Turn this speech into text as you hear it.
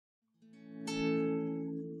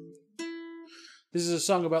This is a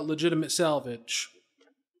song about legitimate salvage.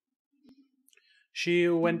 She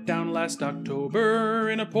went down last October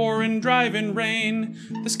in a pouring driving rain.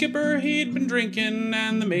 The skipper he'd been drinking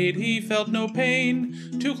and the mate he felt no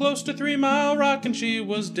pain. Too close to 3 Mile Rock and she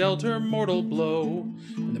was dealt her mortal blow.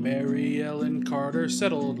 And the Mary Ellen Carter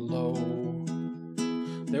settled low.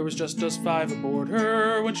 There was just us 5 aboard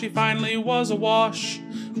her when she finally was awash.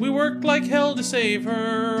 We worked like hell to save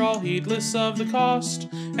her, all heedless of the cost.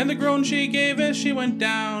 And the groan she gave as she went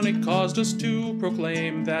down, it caused us to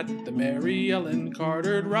proclaim that the Mary Ellen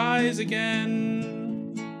Carter'd rise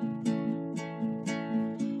again.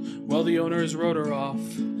 Well, the owners wrote her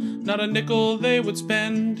off, not a nickel they would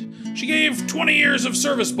spend. She gave 20 years of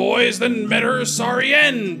service, boys, then met her sorry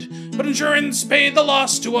end. But insurance paid the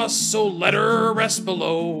loss to us, so let her rest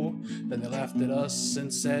below. Then they laughed at us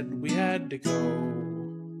and said we had to go.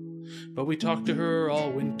 But we talked to her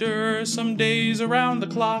all winter, some days around the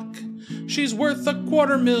clock. She's worth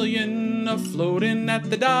 $250,000 a-floating at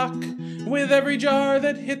the dock. With every jar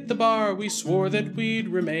that hit the bar, we swore that we'd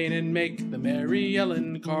remain and make the Mary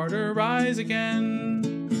Ellen Carter rise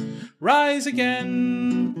again. Rise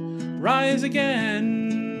again, rise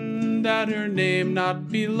again, that her name not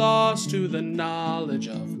be lost to the knowledge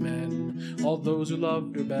of men. All those who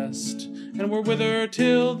loved her best and were with her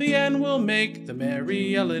till the end will make the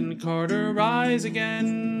Mary Ellen Carter rise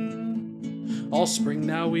again. All spring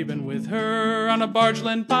now we've been with her on a barge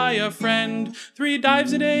lent by a friend. 3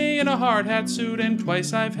 dives a day in a hard hat suit and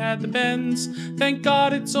twice I've had the bends. Thank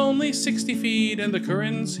God it's only 60 feet and the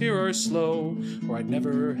currents here are slow, or I'd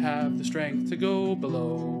never have the strength to go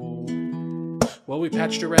below. Well, we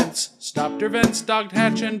patched her rents, stopped her vents, dogged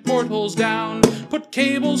hatch and portholes down, put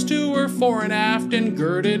cables to her fore and aft and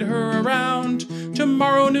girded her around.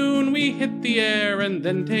 Tomorrow noon we hit the air and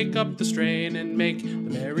then take up the strain and make the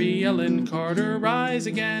Mary Ellen Carter rise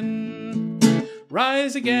again.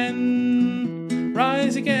 Rise again,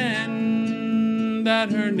 rise again,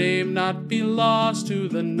 that her name not be lost to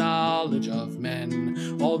the knowledge of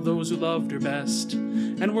men. All those who loved her best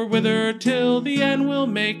and were with her till the end will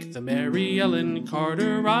make the Mary Ellen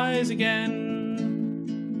Carter rise again.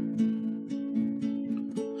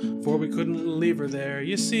 For we couldn't leave her there,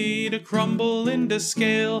 you see, to crumble into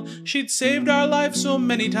scale. She'd saved our life so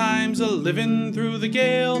many times, a-living through the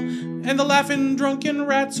gale. And the laughing drunken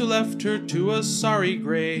rats who left her to a sorry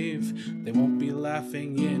grave, they won't be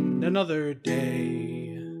laughing in another day.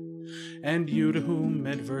 And you to whom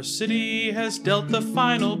adversity has dealt the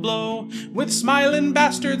final blow, with smiling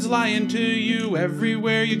bastards lying to you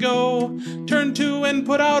everywhere you go, turn to and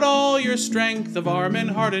put out all your strength of arm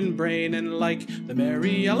and heart and brain, and like the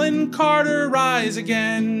Mary Ellen Carter rise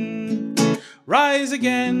again. Rise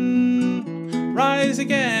again, rise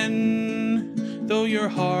again, though your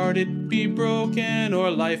heart it be broken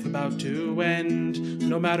or life about to end.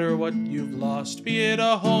 No matter what you've lost, be it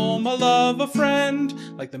a home, a love, a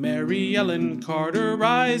friend, like the Mary Ellen Carter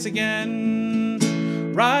rise again.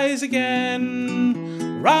 Rise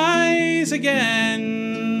again, rise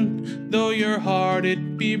again, though your heart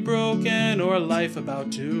it be broken or life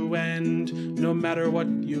about to end. No matter what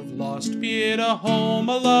you've lost, be it a home,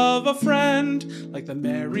 a love, a friend, like the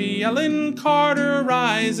Mary Ellen Carter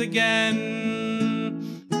rise again.